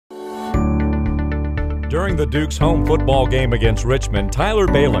During the Duke's home football game against Richmond, Tyler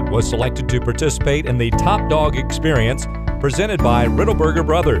Balin was selected to participate in the Top Dog Experience presented by Riddleberger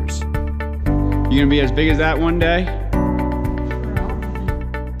Brothers. You gonna be as big as that one day?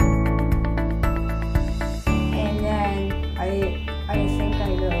 And then I think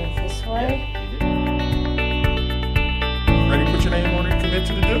I go this way. Ready to put your name on and commit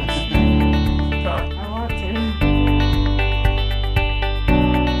to the Dukes? I want to.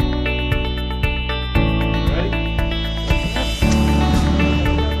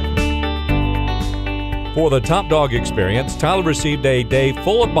 For the Top Dog Experience, Tyler received a day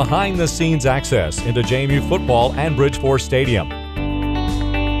full of behind-the-scenes access into JMU Football and Bridgeforth Stadium.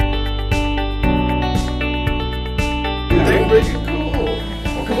 They make it cool.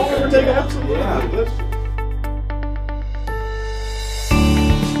 Well, come over and take it. Absolutely. Yeah.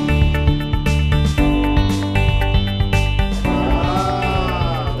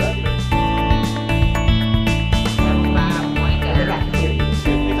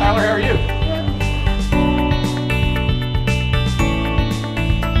 Tyler, how are you?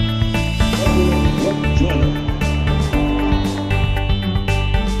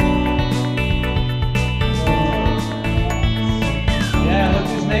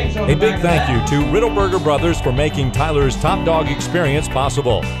 A big thank you to Riddleberger Brothers for making Tyler's Top Dog Experience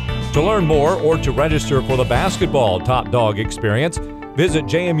possible. To learn more or to register for the basketball Top Dog Experience, visit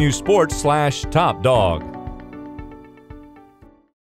JMU Sports/Top Dog.